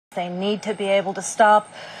They need to be able to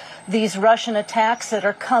stop these Russian attacks that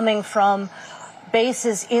are coming from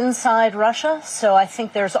bases inside Russia. So I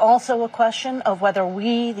think there's also a question of whether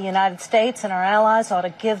we, the United States and our allies, ought to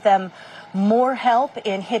give them more help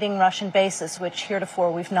in hitting Russian bases, which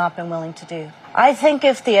heretofore we've not been willing to do. I think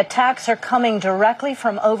if the attacks are coming directly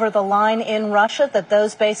from over the line in Russia, that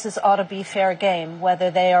those bases ought to be fair game, whether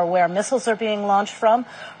they are where missiles are being launched from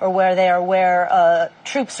or where they are where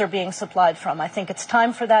troops are being supplied from. I think it's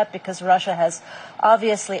time for that because Russia has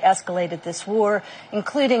obviously escalated this war,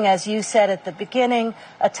 including, as you said at the beginning,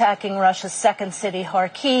 attacking Russia's second city,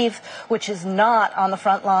 Kharkiv, which is not on the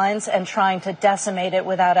front lines, and trying to decimate it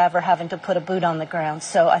without ever having to put a boot on the ground.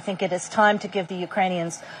 So I think it is time to give the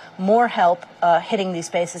Ukrainians more help hitting these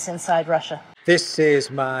bases inside Russia. This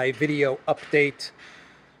is my video update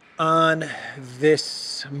on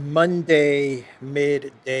this Monday,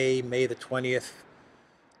 midday, May the 20th.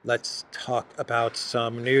 Let's talk about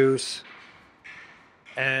some news.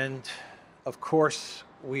 And of course,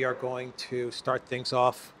 we are going to start things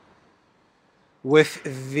off with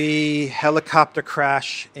the helicopter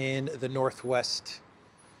crash in the northwest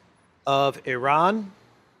of Iran.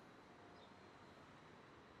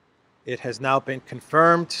 It has now been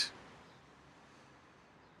confirmed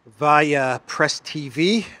via Press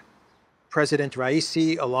TV. President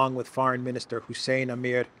Raisi, along with Foreign Minister Hussein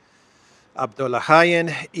Amir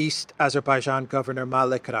Abdollahian, East Azerbaijan Governor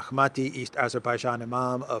Malik Rahmati, East Azerbaijan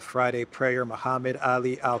Imam of Friday Prayer Muhammad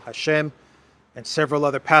Ali Al-Hashem, and several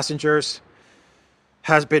other passengers,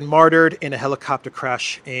 has been martyred in a helicopter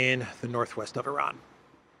crash in the northwest of Iran.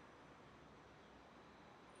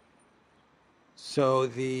 So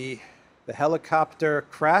the helicopter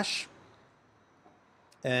crash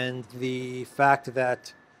and the fact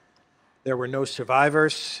that there were no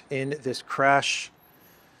survivors in this crash,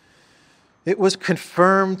 it was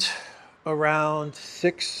confirmed around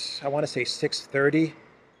 6:30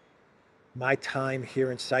 my time here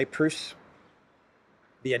in Cyprus.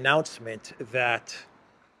 The announcement that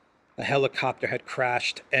a helicopter had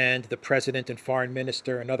crashed and the president and foreign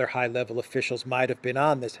minister and other high-level officials might have been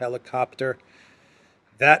on this helicopter.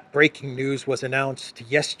 That breaking news was announced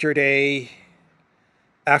yesterday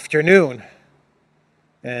afternoon,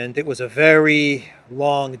 and it was a very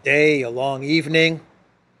long day, a long evening,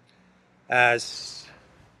 as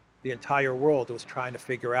the entire world was trying to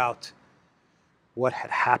figure out what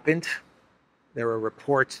had happened. There were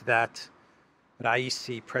reports that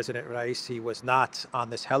President Raisi was not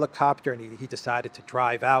on this helicopter, and he decided to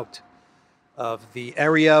drive out of the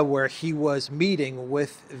area where he was meeting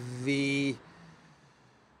with the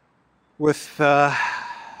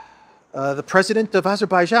president of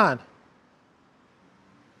Azerbaijan,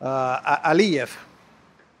 Aliyev.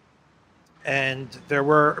 And there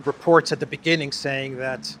were reports at the beginning saying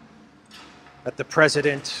that the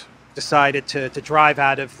president decided to drive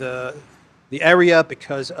out of the area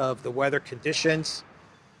because of the weather conditions.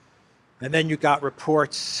 And then you got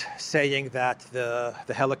reports saying that the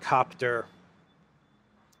helicopter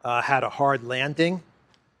had a hard landing,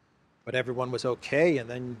 but everyone was okay. And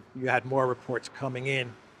then you had more reports coming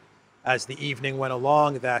in as the evening went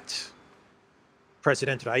along that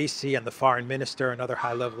President Raisi and the foreign minister and other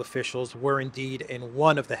high-level officials were indeed in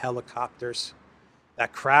one of the helicopters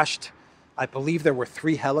that crashed. I believe there were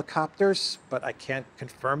 3 helicopters, but I can't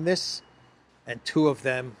confirm this. And 2 of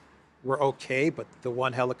them were okay, but the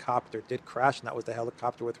one helicopter did crash, and that was the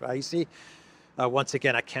helicopter with Raisi. Once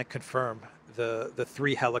again, I can't confirm the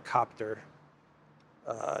 3 helicopter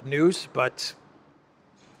news, but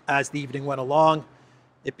as the evening went along,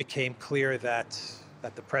 it became clear that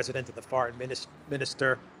the president and the foreign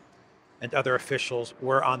minister and other officials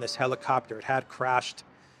were on this helicopter. It had crashed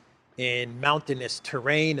in mountainous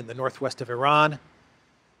terrain in the northwest of Iran.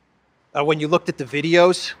 When you looked at the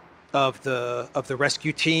videos of the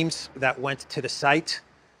rescue teams that went to the site,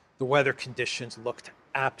 the weather conditions looked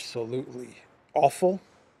absolutely awful.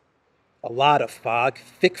 A lot of fog,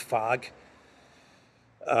 thick fog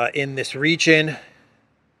in this region,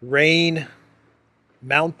 rain,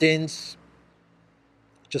 mountains,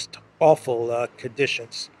 just awful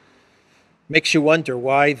conditions. Makes you wonder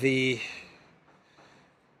why they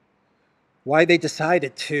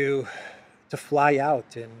decided to fly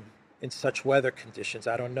out in such weather conditions.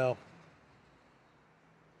 I don't know.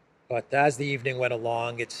 But as the evening went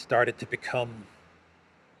along, it started to become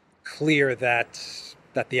clear that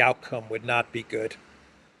the outcome would not be good.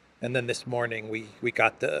 And then this morning we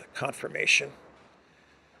got the confirmation.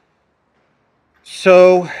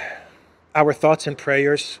 So our thoughts and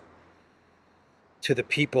prayers to the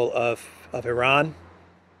people of Iran,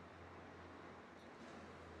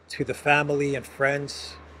 to the family and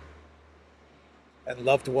friends and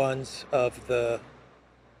loved ones of the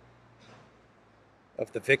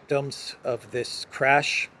victims of this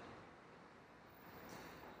crash.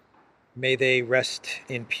 May they rest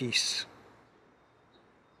in peace.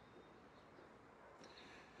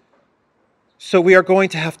 So we are going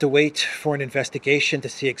to have to wait for an investigation to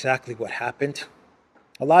see exactly what happened.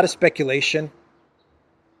 A lot of speculation,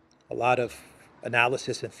 a lot of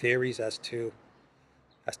analysis and theories as to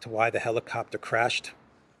why the helicopter crashed.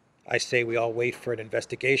 I say we all wait for an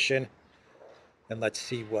investigation, and let's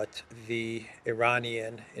see what the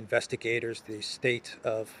Iranian investigators, the state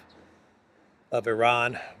of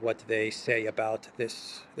Iran, what they say about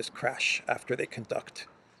this crash after they conduct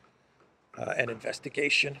an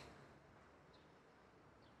investigation.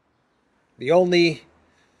 The only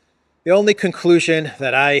conclusion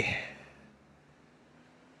that I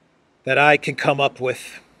can come up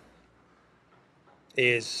with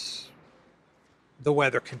is the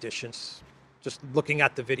weather conditions. Just looking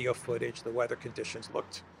at the video footage, the weather conditions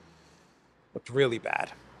looked really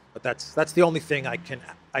bad. But that's the only thing I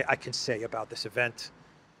can say about this event.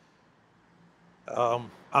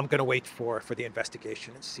 I'm going to wait for the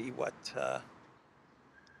investigation and see what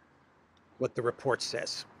the report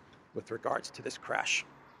says with regards to this crash.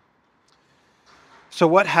 So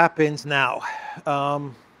what happens now?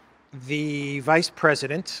 The vice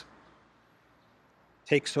president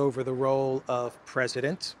takes over the role of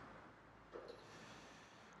president.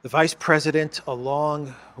 The vice president,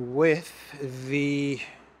 along with the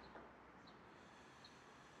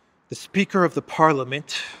Speaker of the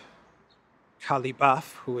Parliament,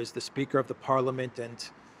 Kalibaf, who is the Speaker of the Parliament, and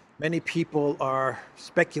many people are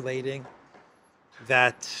speculating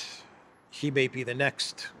that he may be the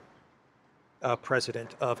next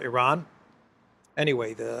president of Iran.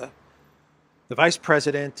 Anyway, the vice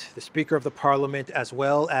president, the Speaker of the Parliament, as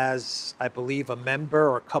well as, I believe, a member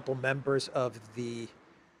or a couple members of the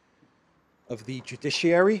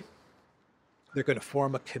judiciary, they're going to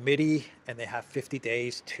form a committee, and they have 50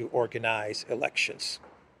 days to organize elections.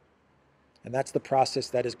 And that's the process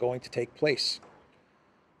that is going to take place.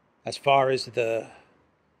 As far as the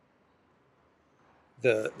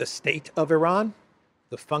state of Iran,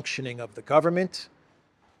 the functioning of the government,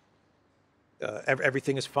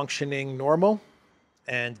 everything is functioning normal.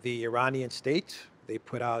 And the Iranian state, they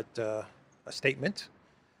put out a statement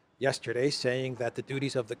yesterday saying that the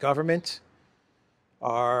duties of the government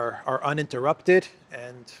are uninterrupted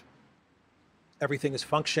and everything is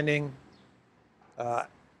functioning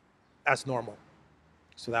as normal.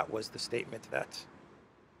 So that was the statement that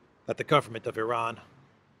the government of Iran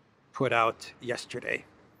put out yesterday.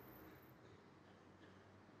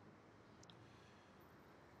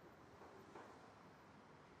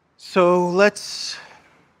 So let's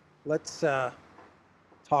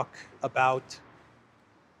talk about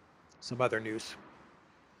some other news.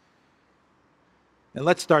 And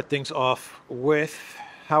let's start things off with,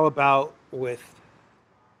 how about with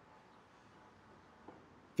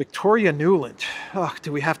Victoria Nuland? Oh,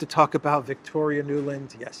 do we have to talk about Victoria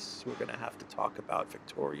Nuland? Yes, we're going to have to talk about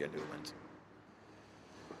Victoria Nuland.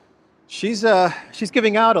 She's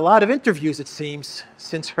giving out a lot of interviews, it seems,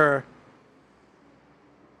 since her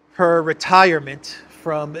retirement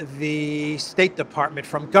from the State Department,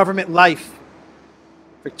 from government life.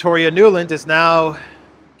 Victoria Nuland is now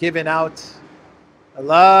giving out a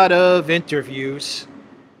lot of interviews,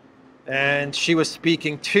 and she was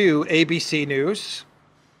speaking to ABC News.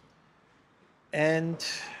 And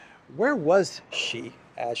where was she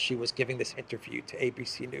as she was giving this interview to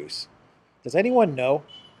ABC News? Does anyone know?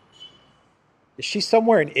 Is she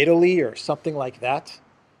somewhere in Italy or something like that?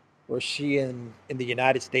 Or is she in the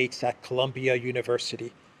United States at Columbia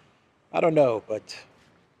University? I don't know, but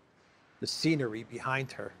the scenery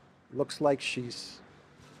behind her looks like she's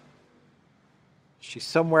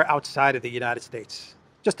somewhere outside of the United States.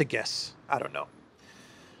 Just a guess. I don't know.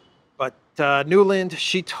 But Nuland,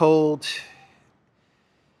 she told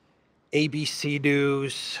ABC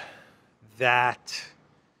News that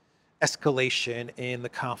escalation in the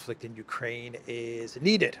conflict in Ukraine is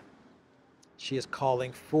needed. She is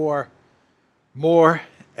calling for more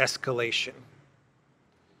escalation.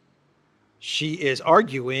 She is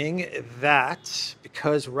arguing that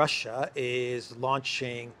because Russia is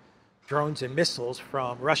launching drones and missiles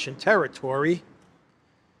from Russian territory,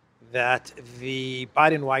 that the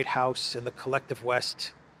Biden White House and the collective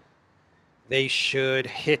West, they should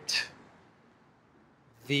hit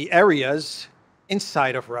the areas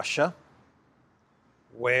inside of Russia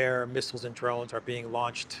where missiles and drones are being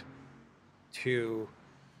launched to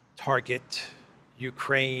target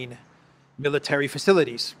Ukraine military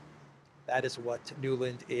facilities. That is what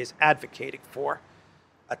Nuland is advocating for.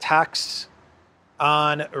 Attacks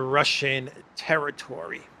on Russian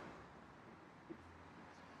territory.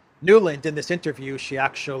 Nuland, in this interview, she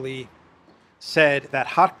actually said that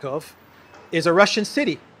Kharkov is a Russian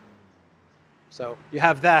city. So you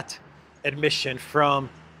have that admission from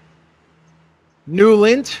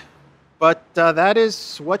Nuland, but that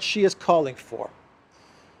is what she is calling for.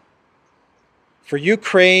 For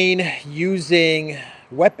Ukraine using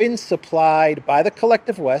weapons supplied by the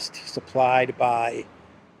collective West, supplied by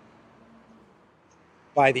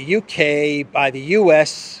the UK, by the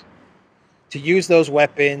US, to use those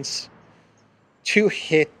weapons to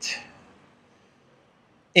hit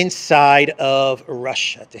inside of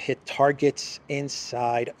Russia, to hit targets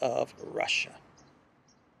inside of Russia.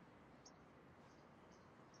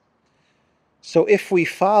 So if we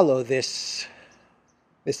follow this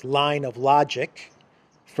line of logic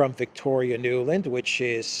from Victoria Nuland, which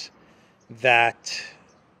is that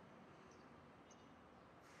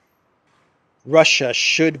Russia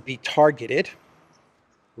should be targeted,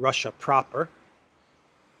 Russia proper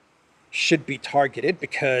should be targeted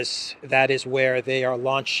because that is where they are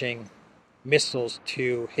launching missiles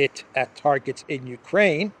to hit at targets in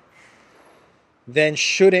Ukraine, then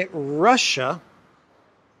shouldn't Russia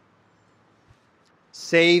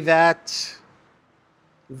say that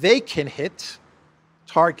they can hit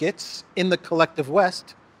targets in the collective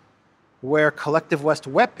West where collective West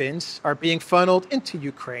weapons are being funneled into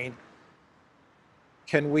Ukraine?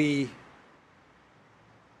 Can we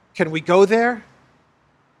go there,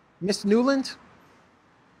 Miss Nuland?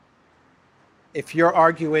 If you're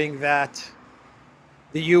arguing that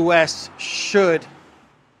the US should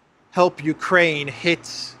help Ukraine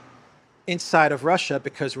hit inside of Russia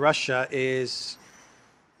because Russia is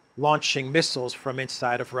launching missiles from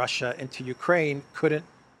inside of Russia into Ukraine, couldn't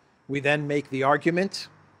we then make the argument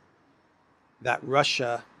that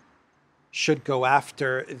Russia should go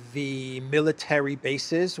after the military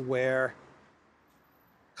bases where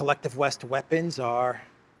collective West weapons are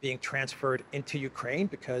being transferred into Ukraine,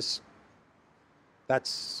 because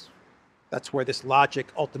that's where this logic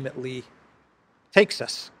ultimately takes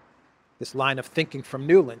us, this line of thinking from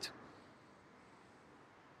Nuland.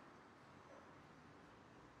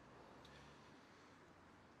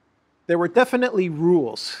 There were definitely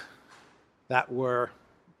rules that were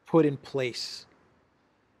put in place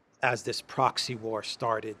as this proxy war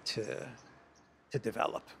started to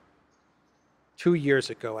develop. 2 years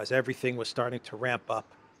ago, as everything was starting to ramp up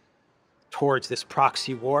towards this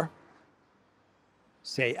proxy war,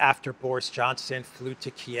 say after Boris Johnson flew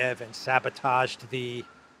to Kiev and sabotaged the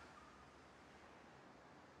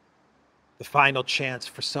final chance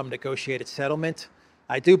for some negotiated settlement,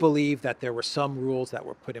 I do believe that there were some rules that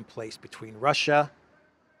were put in place between Russia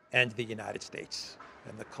and the United States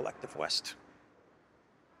and the collective West.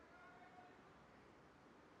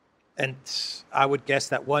 And I would guess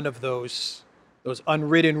that one of those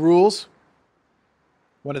unwritten rules,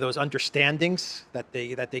 one of those understandings that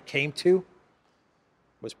they came to,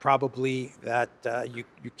 was probably that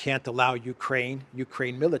you can't allow Ukraine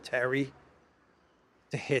military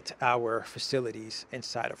to hit our facilities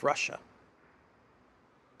inside of Russia.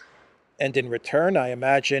 And in return, I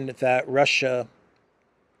imagine that Russia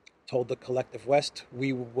told the collective West,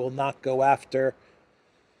 we will not go after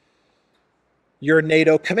your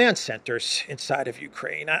NATO command centers inside of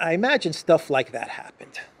Ukraine. I imagine stuff like that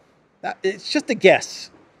happened. It's just a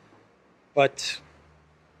guess. But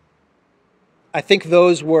I think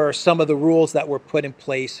those were some of the rules that were put in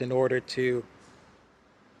place in order to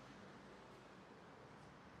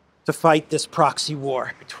fight this proxy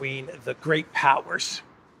war between the great powers.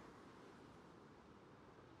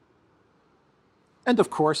 And of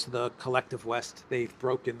course, the collective West, they've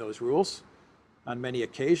broken those rules on many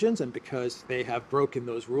occasions. And because they have broken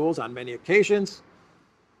those rules on many occasions,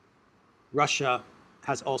 Russia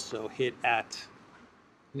has also hit at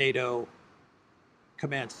NATO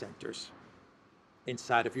command centers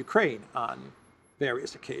inside of Ukraine on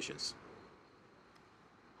various occasions.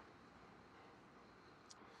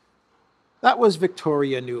 That was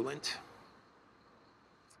Victoria Nuland.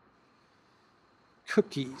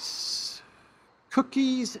 Cookies,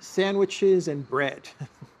 sandwiches, and bread.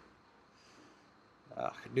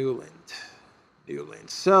 Nuland.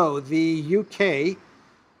 So the UK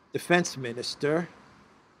Defense Minister,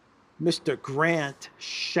 Mr. Grant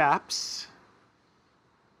Shapps,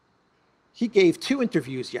 he gave 2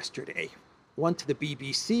 interviews yesterday, one to the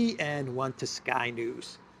BBC and one to Sky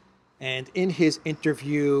News. And in his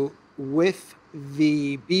interview with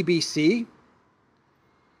the BBC,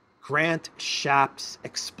 Grant Shapps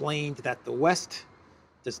explained that the West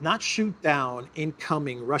does not shoot down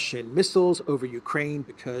incoming Russian missiles over Ukraine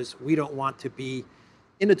because we don't want to be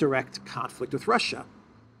in a direct conflict with Russia.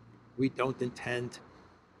 We don't intend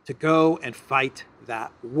to go and fight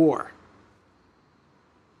that war.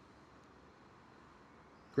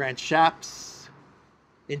 Grant Shapps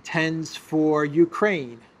intends for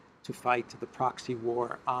Ukraine to fight the proxy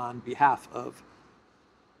war on behalf of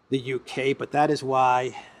the UK, but that is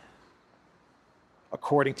why,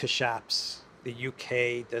 according to Shapps, the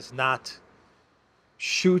UK does not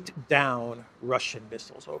shoot down Russian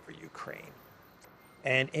missiles over Ukraine.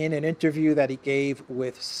 And in an interview that he gave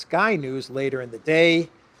with Sky News later in the day,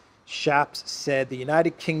 Shapps said the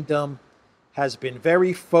United Kingdom has been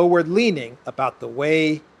very forward-leaning about the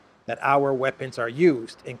way that our weapons are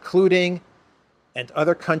used, including, and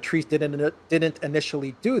other countries didn't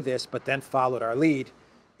initially do this, but then followed our lead,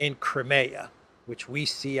 in Crimea, which we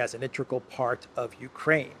see as an integral part of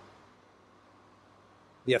Ukraine.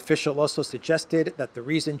 The official also suggested that the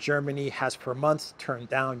reason Germany has for months turned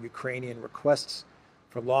down Ukrainian requests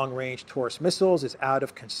for long-range Taurus missiles is out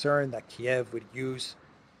of concern that Kiev would use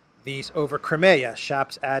these over Crimea.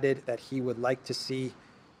 Shapps added that he would like to see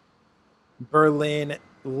Berlin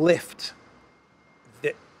lift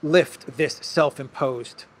this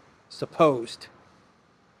self-imposed, supposed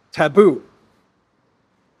taboo.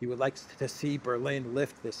 He would like to see Berlin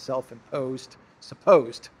lift this self-imposed,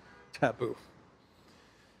 supposed taboo.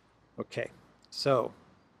 Okay, so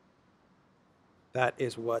that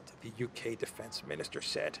is what the UK Defense Minister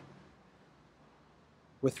said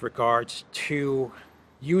with regards to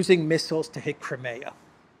using missiles to hit Crimea.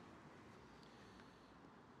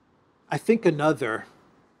 I think another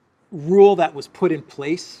rule that was put in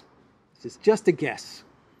place, this is just a guess,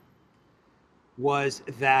 was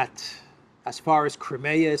that as far as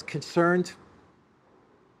Crimea is concerned,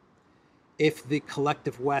 if the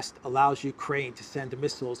collective West allows Ukraine to send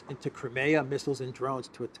missiles into Crimea, missiles and drones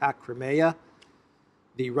to attack Crimea,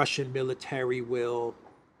 the Russian military will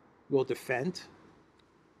defend.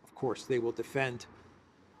 Of course, they will defend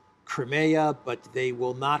Crimea, but they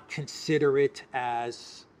will not consider it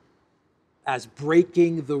as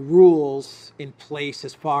breaking the rules in place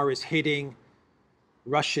as far as hitting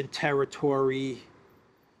Russian territory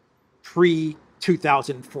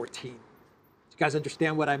pre-2014. You guys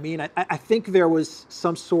understand what I mean? I think there was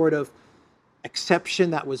some sort of exception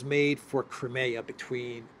that was made for Crimea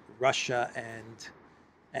between Russia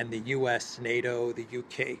and the US, NATO, the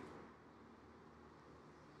UK.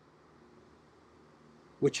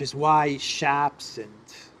 Which is why Shapps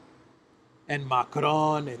and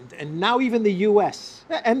Macron and now even the US,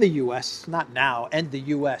 not now, and the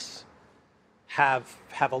US have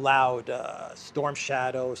allowed Storm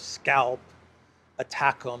Shadow, Scalp,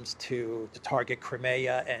 ATACMS to target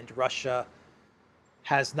Crimea, and Russia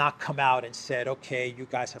has not come out and said, okay, you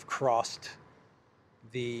guys have crossed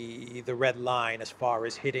the red line as far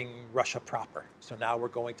as hitting Russia proper. So now we're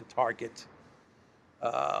going to target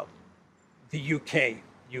the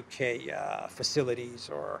UK facilities,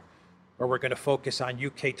 or we're going to focus on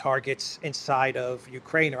UK targets inside of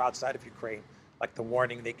Ukraine or outside of Ukraine, like the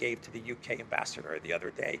warning they gave to the UK ambassador the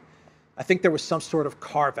other day. I think there was some sort of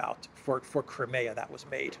carve-out for Crimea that was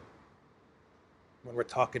made when we're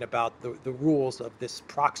talking about the rules of this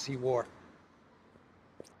proxy war.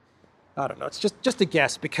 I don't know. It's just a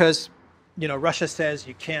guess because, Russia says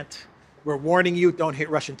you can't, we're warning you, don't hit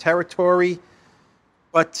Russian territory.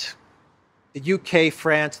 But the UK,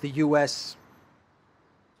 France, the US,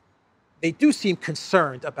 they do seem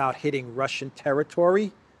concerned about hitting Russian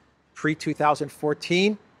territory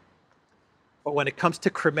pre-2014. But when it comes to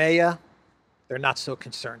Crimea, they're not so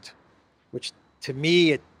concerned, which to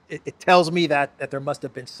me, it tells me that there must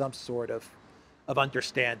have been some sort of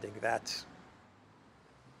understanding that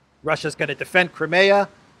Russia's going to defend Crimea.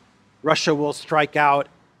 Russia will strike out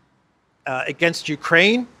against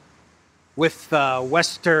Ukraine with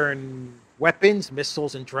Western weapons,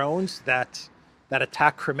 missiles and drones that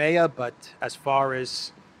attack Crimea. But as far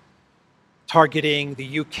as targeting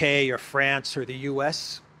the UK or France or the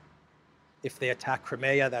US, if they attack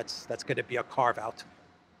Crimea, that's going to be a carve-out.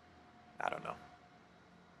 I don't know.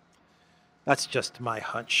 That's just my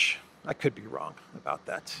hunch. I could be wrong about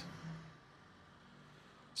that.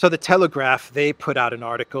 So the Telegraph, they put out an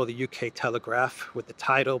article, the UK Telegraph, with the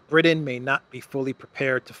title, "Britain may not be fully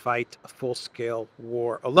prepared to fight a full-scale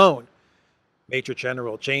war alone." Major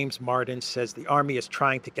General James Martin says the army is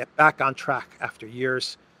trying to get back on track after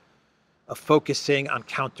years of focusing on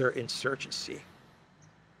counterinsurgency.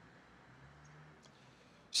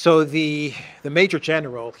 So the Major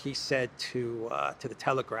General, he said to the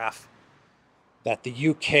Telegraph that the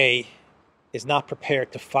UK is not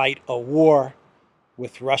prepared to fight a war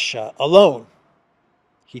with Russia alone.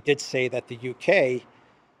 He did say that the UK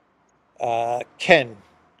can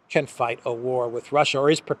can fight a war with Russia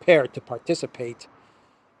or is prepared to participate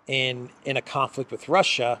in a conflict with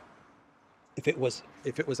Russia if it was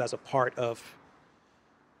as a part of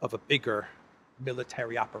a bigger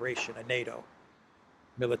military operation, a NATO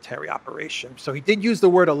military operation. So he did use the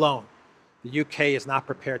word alone. The UK is not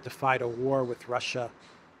prepared to fight a war with Russia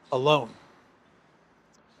alone.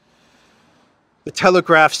 The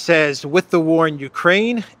Telegraph says, with the war in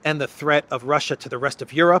Ukraine and the threat of Russia to the rest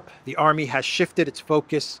of Europe, the army has shifted its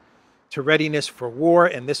focus to readiness for war,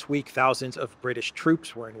 and this week thousands of British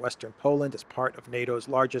troops were in western Poland as part of NATO's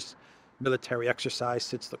largest military exercise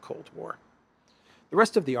since the Cold War. The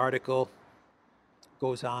rest of the article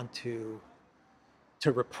goes on to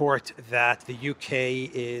report that the UK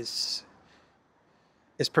is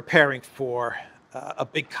preparing for a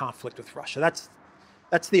big conflict with Russia.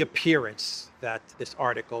 That's the appearance that this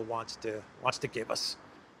article wants to give us.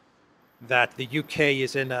 That the UK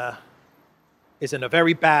is in a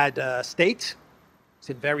very bad state. It's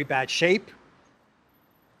in very bad shape.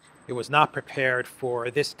 It was not prepared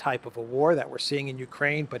for this type of a war that we're seeing in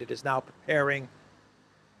Ukraine, but it is now preparing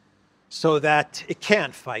so that it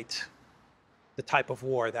can fight the type of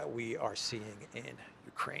war that we are seeing in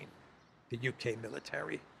Ukraine. The UK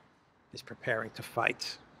military is preparing to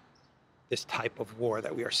fight this type of war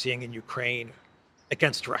that we are seeing in Ukraine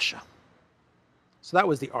against Russia. So that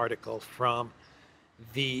was the article from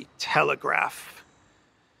the Telegraph.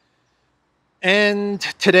 And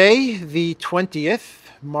today, the 20th,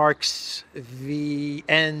 marks the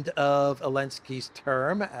end of Zelensky's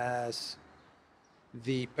term as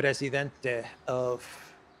the Presidente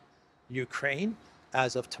of Ukraine.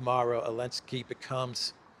 As of tomorrow, Zelensky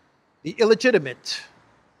becomes the illegitimate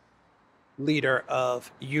leader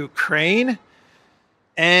of Ukraine.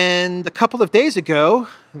 And a couple of days ago,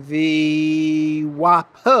 the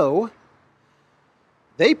WAPO,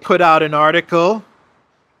 they put out an article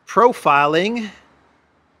profiling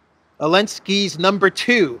Zelensky's number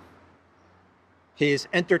two, his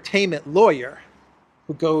entertainment lawyer,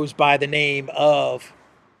 who goes by the name of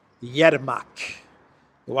Yermak.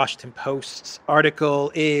 The Washington Post's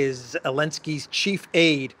article is Zelensky's chief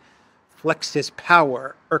aide flexes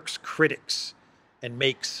power, irks critics, and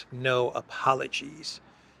makes no apologies.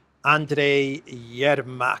 Andrei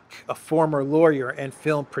Yermak, a former lawyer and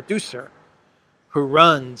film producer who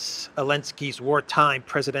runs Zelensky's wartime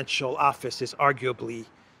presidential office, is arguably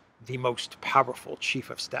the most powerful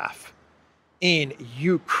chief of staff in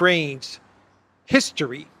Ukraine's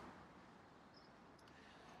history.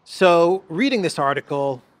 So, reading this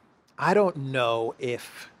article, I don't know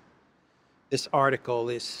if this article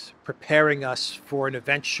is preparing us for an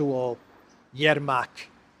eventual Yermak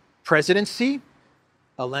presidency.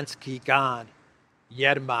 Zelensky gone,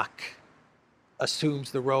 Yermak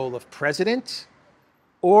assumes the role of president,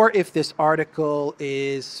 or if this article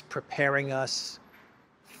is preparing us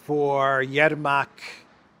for Yermak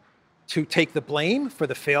to take the blame for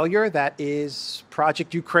the failure that is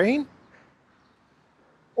Project Ukraine.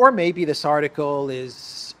 Or maybe this article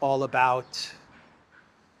is all about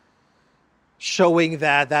showing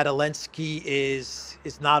that Zelensky is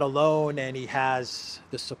not alone and he has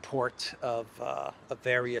the support of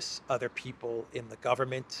various other people in the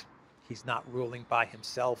government. He's not ruling by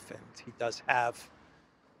himself, and he does have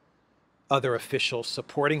other officials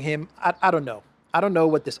supporting him. I don't know. I don't know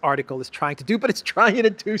what this article is trying to do, but it's trying to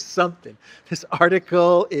do something. This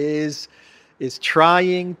article is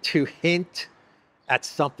trying to hint at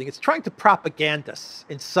something. It's trying to propaganda us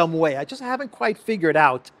in some way. I just haven't quite figured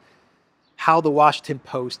out how the Washington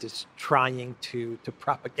Post is trying to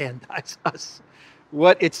propagandize us,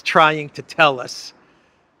 what it's trying to tell us.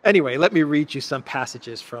 Anyway, let me read you some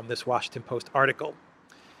passages from this Washington Post article.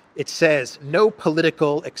 It says, no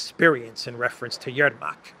political experience, in reference to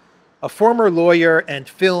Yermak. A former lawyer and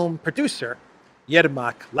film producer,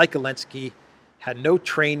 Yermak, like Zelensky, had no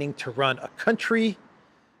training to run a country,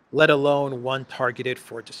 let alone one targeted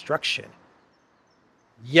for destruction.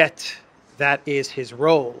 Yet, that is his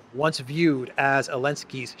role. Once viewed as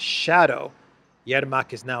Zelensky's shadow,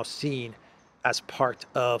 Yermak is now seen as part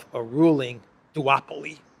of a ruling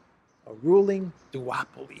duopoly. A ruling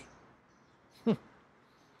duopoly.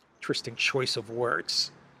 Interesting choice of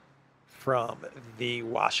words from the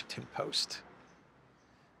Washington Post.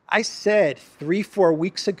 I said 3-4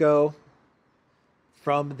 weeks ago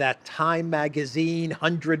from that Time magazine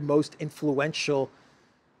 100 most influential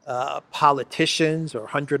politicians or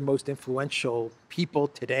 100 most influential people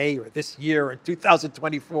today or this year or in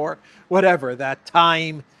 2024, whatever, that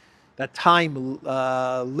time listicle,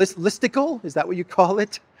 is that what you call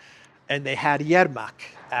it? And they had Yermak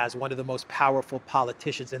as one of the most powerful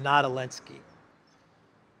politicians and not Zelensky.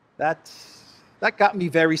 That That got me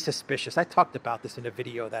very suspicious. I talked about this in a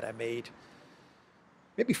video that I made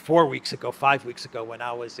maybe 4 weeks ago, 5 weeks ago when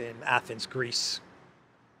I was in Athens, Greece.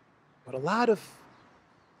 But a lot of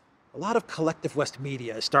collective West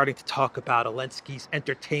media is starting to talk about Zelensky's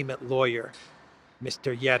entertainment lawyer,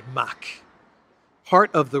 Mr. Yermak, part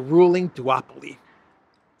of the ruling duopoly.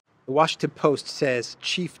 The Washington Post says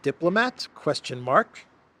chief diplomat, ?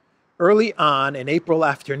 Early on in April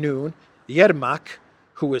afternoon, Yermak,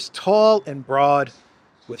 who was tall and broad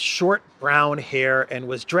with short brown hair and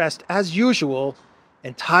was dressed as usual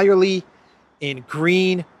entirely in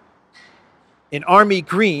army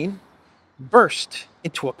green, burst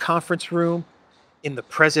into a conference room in the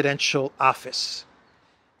presidential office.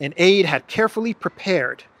 An aide had carefully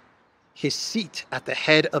prepared his seat at the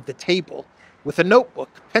head of the table with a notebook,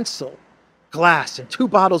 pencil, glass, and 2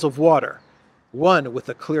 bottles of water, one with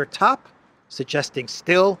a clear top, suggesting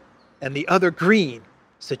still, and the other green,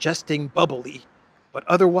 suggesting bubbly, but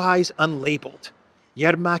otherwise unlabeled.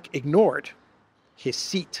 Yermak ignored his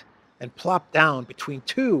seat and plopped down between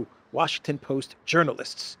 2 Washington Post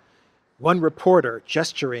journalists. One reporter,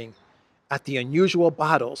 gesturing at the unusual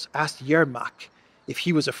bottles, asked Yermak if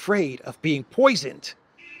he was afraid of being poisoned.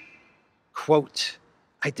 Quote,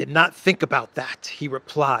 "I did not think about that," he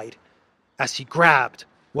replied, as he grabbed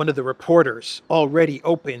one of the reporter's already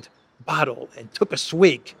opened bottle and took a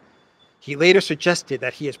swig. He later suggested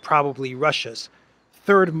that he is probably Russia's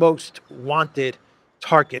 3rd most wanted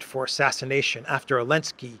target for assassination after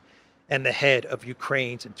Zelensky and the head of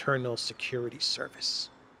Ukraine's Internal Security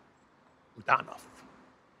Service, Budanov.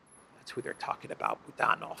 That's who they're talking about,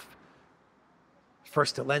 Budanov.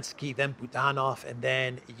 First Zelensky, then Budanov, and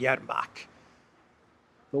then Yermak.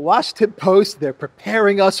 The Washington Post, they're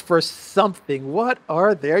preparing us for something. What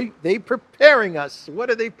are they preparing us?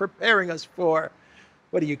 What are they preparing us for?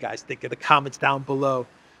 What do you guys think in the comments down below?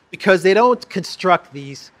 Because they don't construct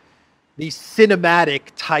these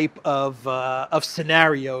cinematic type of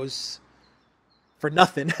scenarios for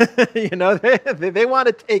nothing. You know, they want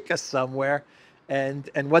to take us somewhere.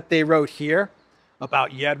 And what they wrote here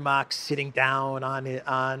about Yermak sitting down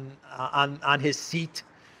on his seat,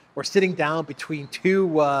 or sitting down between two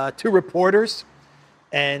reporters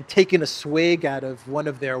and taking a swig out of one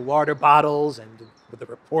of their water bottles, and with the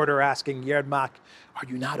reporter asking Yermak, "Are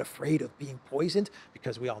you not afraid of being poisoned?"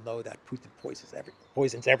 Because we all know that Putin poisons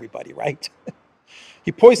everybody, right?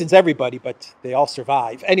 He poisons everybody, but they all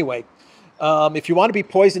survive. Anyway, if you want to be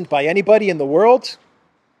poisoned by anybody in the world,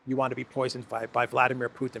 you want to be poisoned by Vladimir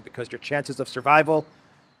Putin, because your chances of survival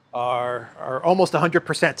are almost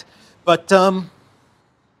 100%. But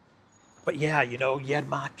yeah, you know,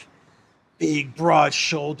 Yermak, big, broad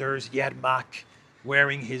shoulders, Yermak,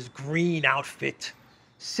 wearing his green outfit,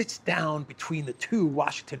 sits down between the 2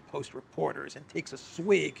 Washington Post reporters and takes a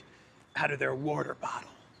swig out of their water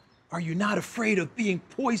bottle. "Are you not afraid of being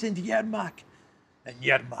poisoned, Yermak?" And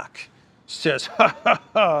Yermak says, "Ha ha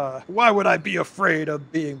ha, why would I be afraid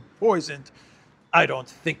of being poisoned? I don't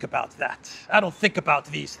think about that. I don't think about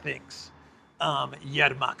these things.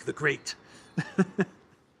 Yermak the Great.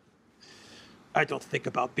 I don't think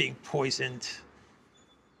about being poisoned.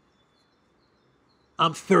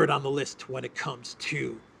 I'm 3rd on the list when it comes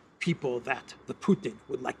to people that the Putin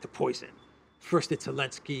would like to poison. First it's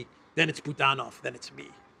Zelensky, then it's Budanov, then it's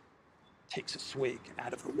me." Takes a swig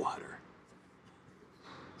out of the water.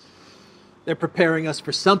 They're preparing us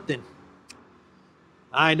for something.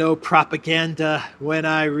 I know propaganda when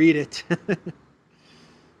I read it.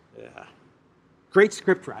 Yeah. Great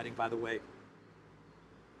script writing, by the way.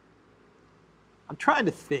 I'm trying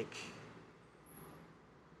to think.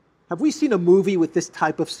 Have we seen a movie with this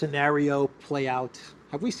type of scenario play out?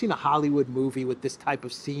 Have we seen a Hollywood movie with this type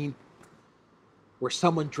of scene where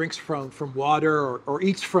someone drinks from water or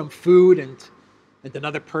eats from food, and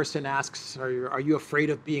another person asks, are you afraid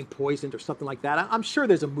of being poisoned, or something like that? I'm sure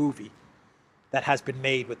there's a movie that has been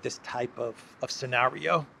made with this type of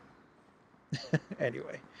scenario.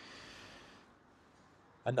 Anyway,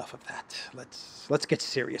 enough of that. Let's get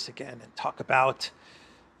serious again and talk about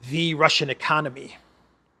the Russian economy.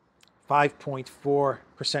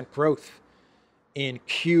 5.4% growth in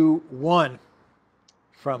Q1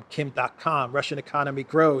 from Kim.com. Russian economy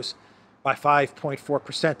grows by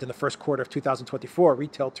 5.4% in the first quarter of 2024.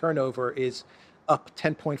 Retail turnover is up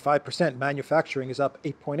 10.5%. Manufacturing is up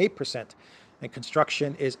 8.8%. And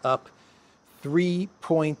construction is up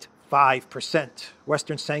 3.5%.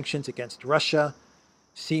 Western sanctions against Russia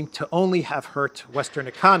seem to only have hurt Western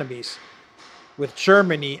economies, with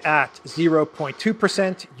Germany at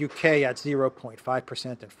 0.2%, UK at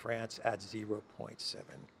 0.5%, and France at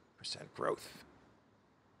 0.7% growth.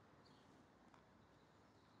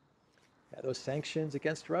 Yeah, those sanctions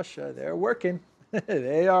against Russia, they're working.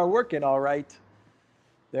 They are working all right.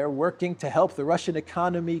 They're working to help the Russian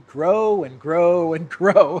economy grow and grow and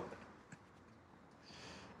grow.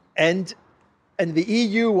 And the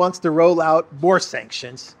EU wants to roll out more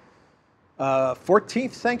sanctions.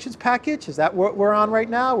 14th sanctions package, is that what we're on right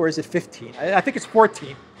now? Or is it 15? I think it's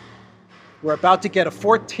 14. We're about to get a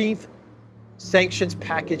 14th sanctions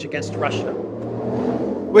package against Russia,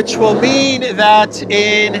 which will mean that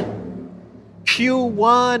in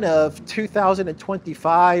Q1 of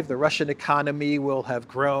 2025, the Russian economy will have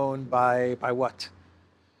grown by what?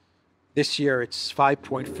 This year it's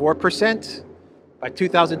 5.4%. By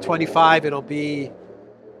 2025, it'll be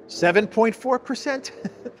 7.4%.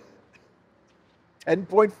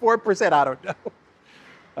 10.4%. I don't know.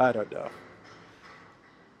 I don't know.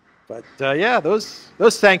 But yeah, those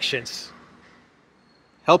sanctions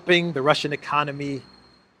helping the Russian economy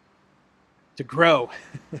to grow.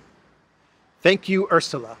 Thank you,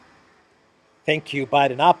 Ursula. Thank you,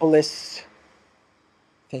 Bidenopolis.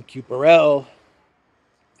 Thank you, Burrell.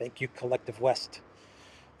 Thank you, Collective West.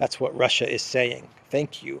 That's what Russia is saying.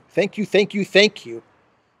 Thank you. Thank you, thank you, thank you.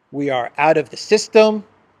 We are out of the system.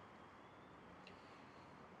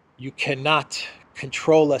 You cannot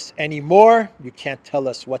control us anymore. You can't tell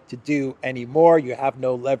us what to do anymore. You have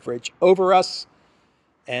no leverage over us.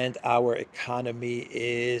 And our economy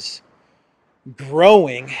is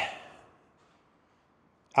growing,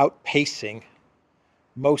 outpacing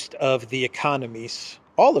most of the economies,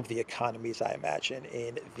 all of the economies, I imagine,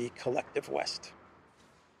 in the collective West.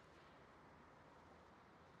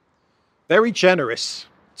 Very generous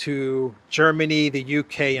to Germany, the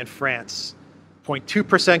UK, and France.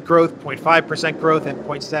 0.2% growth, 0.5% growth, and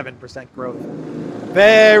 0.7% growth.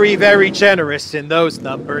 Very, very generous in those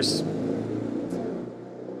numbers.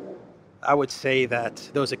 I would say that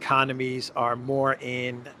those economies are more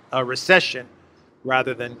in a recession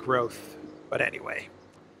rather than growth. But anyway.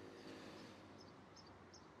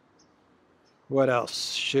 What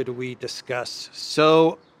else should we discuss?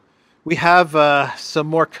 So we have some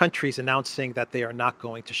more countries announcing that they are not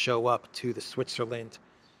going to show up to the Switzerland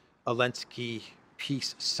Zelensky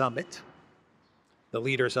Peace Summit. The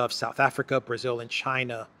leaders of South Africa, Brazil, and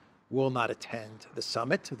China will not attend the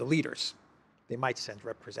summit. The leaders, they might send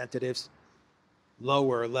representatives,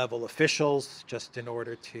 lower level officials, just in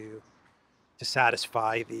order to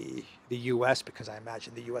satisfy the U.S., because I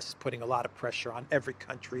imagine the U.S. is putting a lot of pressure on every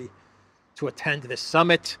country to attend this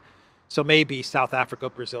summit. So maybe South Africa,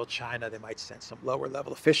 Brazil, China, they might send some lower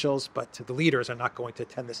level officials, but the leaders are not going to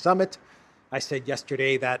attend the summit. I said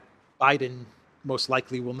yesterday that Biden most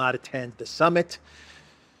likely will not attend the summit.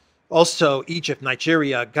 Also, Egypt,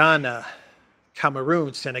 Nigeria, Ghana,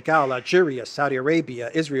 Cameroon, Senegal, Algeria, Saudi Arabia,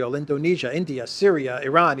 Israel, Indonesia, India, Syria,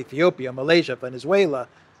 Iran, Ethiopia, Malaysia, Venezuela,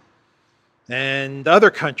 and other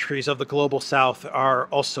countries of the global south are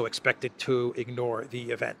also expected to ignore the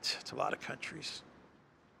event. It's a lot of countries.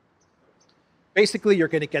 Basically, you're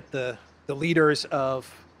going to get the leaders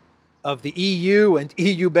of the EU and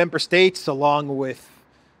EU member states, along with,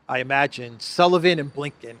 I imagine, Sullivan and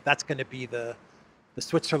Blinken. That's going to be the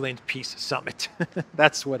Switzerland Peace Summit.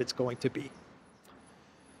 That's what it's going to be.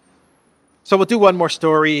 So we'll do one more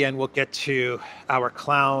story and we'll get to our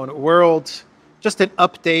clown world. Just an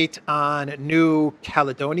update on New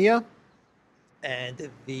Caledonia and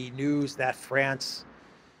the news that France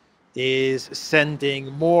is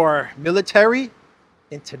sending more military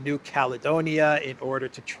into New Caledonia in order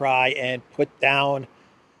to try and put down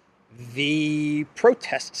the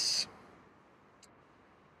protests.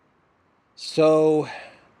 So,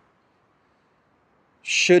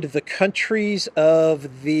 should the countries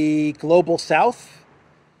of the global south,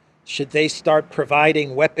 should they start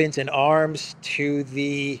providing weapons and arms to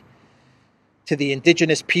the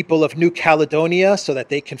indigenous people of New Caledonia so that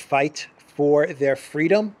they can fight for their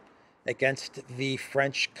freedom against the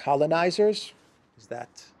French colonizers?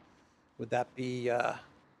 Would that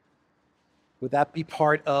be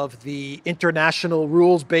part of the international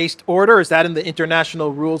rules-based order? Is that in the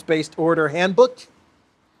international rules-based order handbook?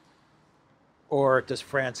 Or does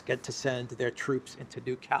France get to send their troops into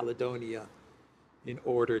New Caledonia in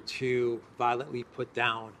order to violently put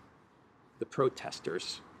down the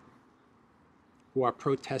protesters who are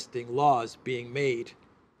protesting laws being made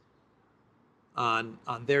on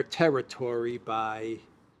their territory by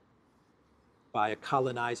a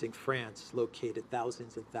colonizing France located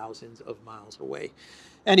thousands and thousands of miles away?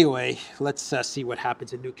 Anyway, let's see what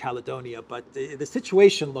happens in New Caledonia. But the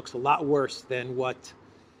situation looks a lot worse than what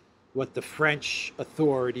the French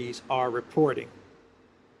authorities are reporting.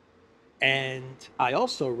 And I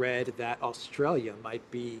also read that Australia might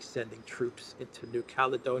be sending troops into New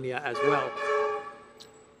Caledonia as well.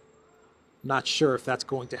 Not sure if that's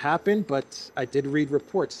going to happen, but I did read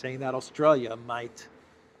reports saying that Australia might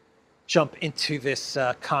jump into this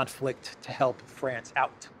conflict to help France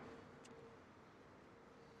out,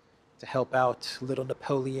 to help out little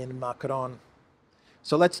Napoleon Macron.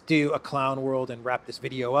 So let's do a clown world and wrap this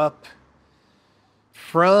video up.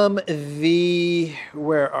 From the,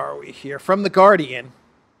 where are we here? From The Guardian,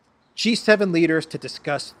 G7 leaders to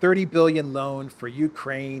discuss 30 billion loan for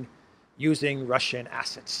Ukraine using Russian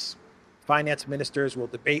assets. Finance ministers will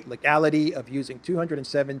debate legality of using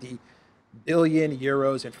 270 billion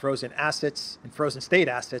euros in frozen assets, in frozen state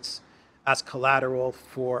assets, as collateral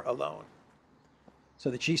for a loan. So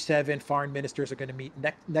the G7 foreign ministers are going to meet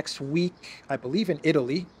next week, I believe, in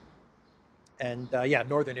Italy, and yeah,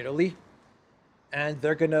 northern Italy. And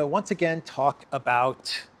they're going to once again talk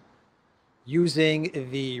about using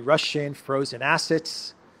the Russian frozen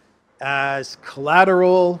assets as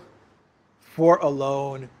collateral for a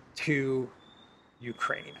loan to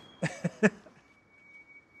Ukraine.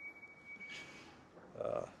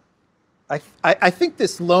 I think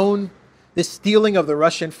this loan, this stealing of the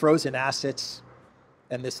Russian frozen assets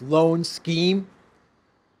and this loan scheme,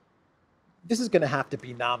 this is going to have to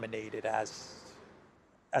be nominated as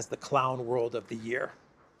the clown world of the year,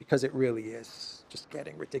 because it really is just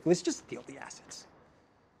getting ridiculous. Just steal the assets.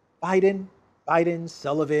 Biden,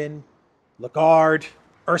 Sullivan, Lagarde,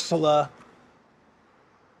 Ursula,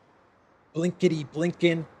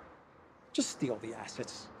 Blinken, just steal the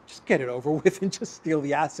assets. Just get it over with and just steal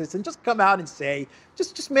the assets and just come out and say,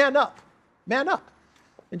 just man up,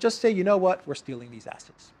 and just say, you know what, we're stealing these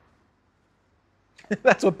assets.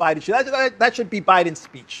 That's what Biden should, that should be Biden's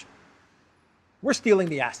speech. We're stealing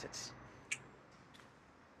the assets.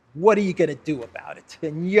 What are you going to do about it?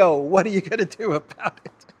 And what are you going to do about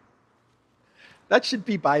it? That should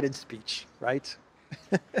be Biden's speech, right?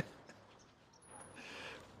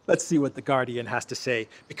 Let's see what The Guardian has to say,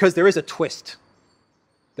 because there is a twist.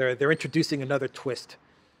 They're introducing another twist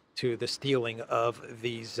to the stealing of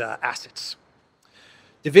these assets.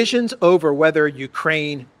 Divisions over whether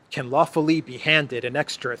Ukraine can lawfully be handed an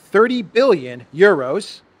extra 30 billion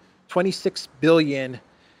euros, 26 billion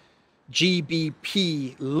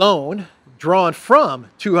GBP loan drawn from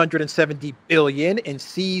 270 billion in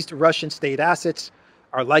seized Russian state assets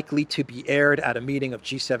are likely to be aired at a meeting of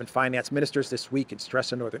G7 finance ministers this week in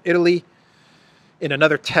Stresa, northern Italy. In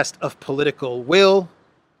another test of political will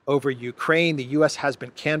over Ukraine, the U.S. has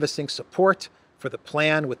been canvassing support for the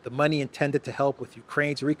plan, with the money intended to help with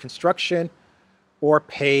Ukraine's reconstruction or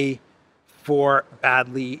pay for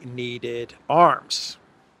badly needed arms.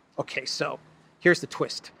 Okay, so here's the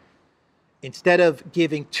twist. Instead of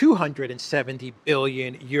giving 270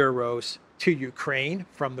 billion euros to Ukraine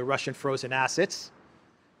from the Russian frozen assets,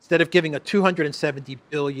 instead of giving a 270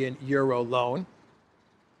 billion euro loan,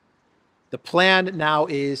 the plan now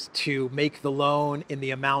is to make the loan in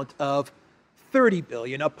the amount of 30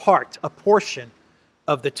 billion, a portion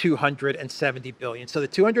of the 270 billion. So the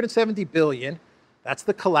 270 billion, that's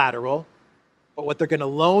the collateral, but what they're going to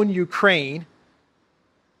loan Ukraine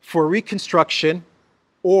for reconstruction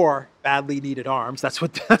or badly needed arms, that's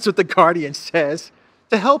what The Guardian says,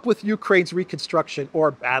 to help with Ukraine's reconstruction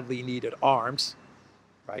or badly needed arms,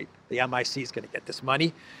 right? The MIC is going to get this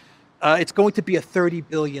money. It's going to be a 30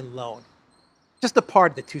 billion loan, just a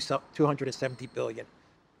part of the 270 billion,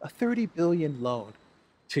 a 30 billion loan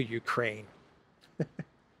to Ukraine.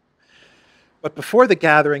 But before the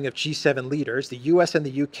gathering of G7 leaders, the US and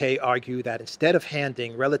the UK argue that instead of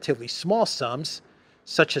handing relatively small sums,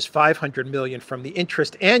 such as 500 million from the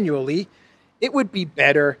interest annually, it would be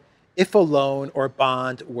better if a loan or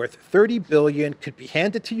bond worth 30 billion could be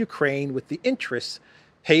handed to Ukraine with the interest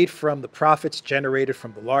paid from the profits generated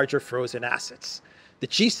from the larger frozen assets. The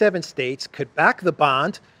G7 states could back the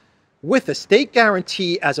bond with a state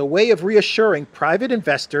guarantee as a way of reassuring private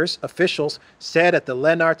investors, officials said at the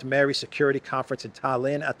Lennart Meri Security Conference in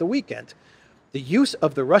Tallinn at the weekend. The use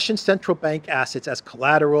of the Russian central bank assets as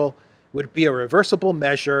collateral would be a reversible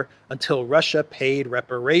measure until Russia paid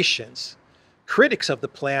reparations. Critics of the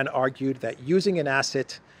plan argued that using an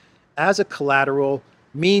asset as a collateral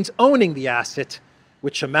means owning the asset,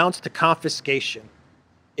 which amounts to confiscation.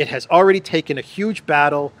 It has already taken a huge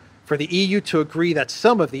battle for the EU to agree that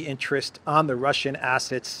some of the interest on the Russian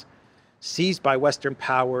assets seized by Western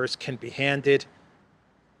powers can be handed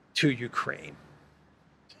to Ukraine.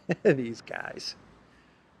 These guys.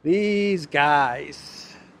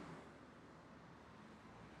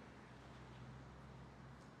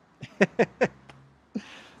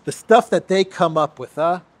 The stuff that they come up with,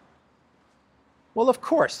 huh? Well, of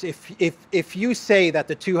course, if you say that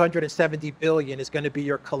the 270 billion is going to be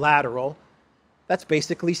your collateral, that's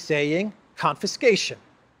basically saying confiscation,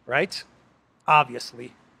 right?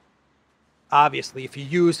 Obviously. Obviously, if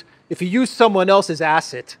you use someone else's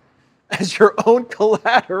asset as your own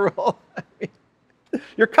collateral, I mean,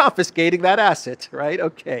 you're confiscating that asset, right?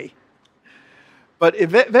 Okay. But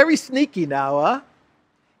very sneaky now,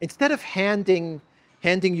 instead of handing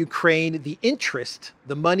Ukraine the interest,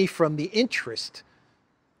 the money from the interest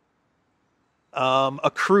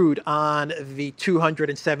accrued on the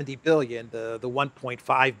 270 billion, the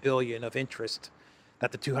 1.5 billion of interest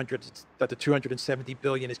that the 270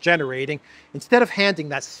 billion is generating, instead of handing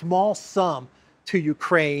that small sum to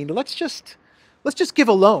Ukraine, let's just give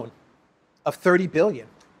a loan of 30 billion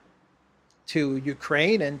to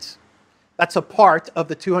Ukraine, and that's a part of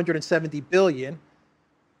the 270 billion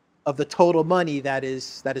of the total money that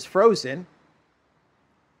is frozen,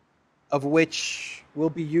 of which will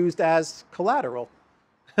be used as collateral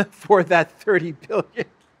for that 30 billion.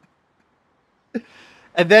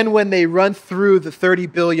 And then when they run through the 30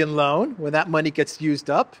 billion loan, when that money gets used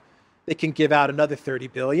up, they can give out another 30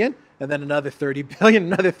 billion, and then another 30 billion,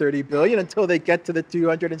 another 30 billion, until they get to the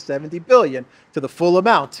 270 billion, to the full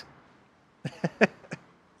amount.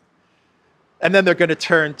 And then they're going to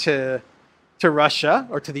turn to Russia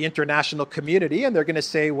or to the international community, and they're going to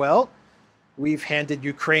say, well, we've handed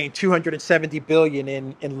Ukraine 270 billion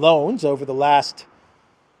in loans over the last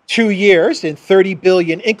 2 years in 30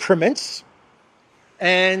 billion increments.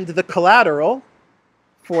 And the collateral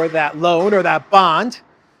for that loan or that bond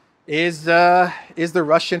is the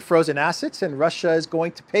Russian frozen assets, and Russia is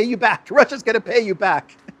going to pay you back. Russia's going to pay you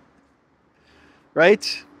back.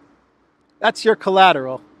 Right? That's your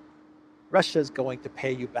collateral. Russia's going to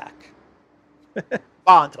pay you back.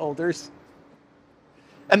 Bondholders.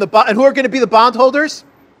 And who are going to be the bondholders?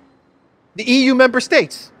 The EU member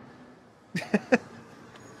states.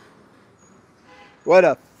 What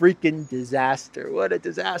a freaking disaster. What a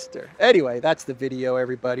disaster. Anyway, that's the video,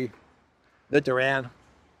 everybody. The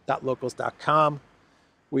Duran.locals.com.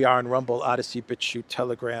 We are on Rumble, Odyssey, BitChute,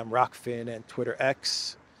 Telegram, Rockfin, and Twitter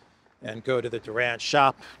X. And go to the Duran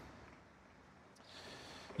shop.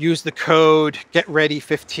 Use the code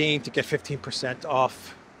GETREADY15 to get 15%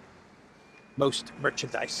 off most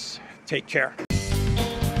merchandise. Take care.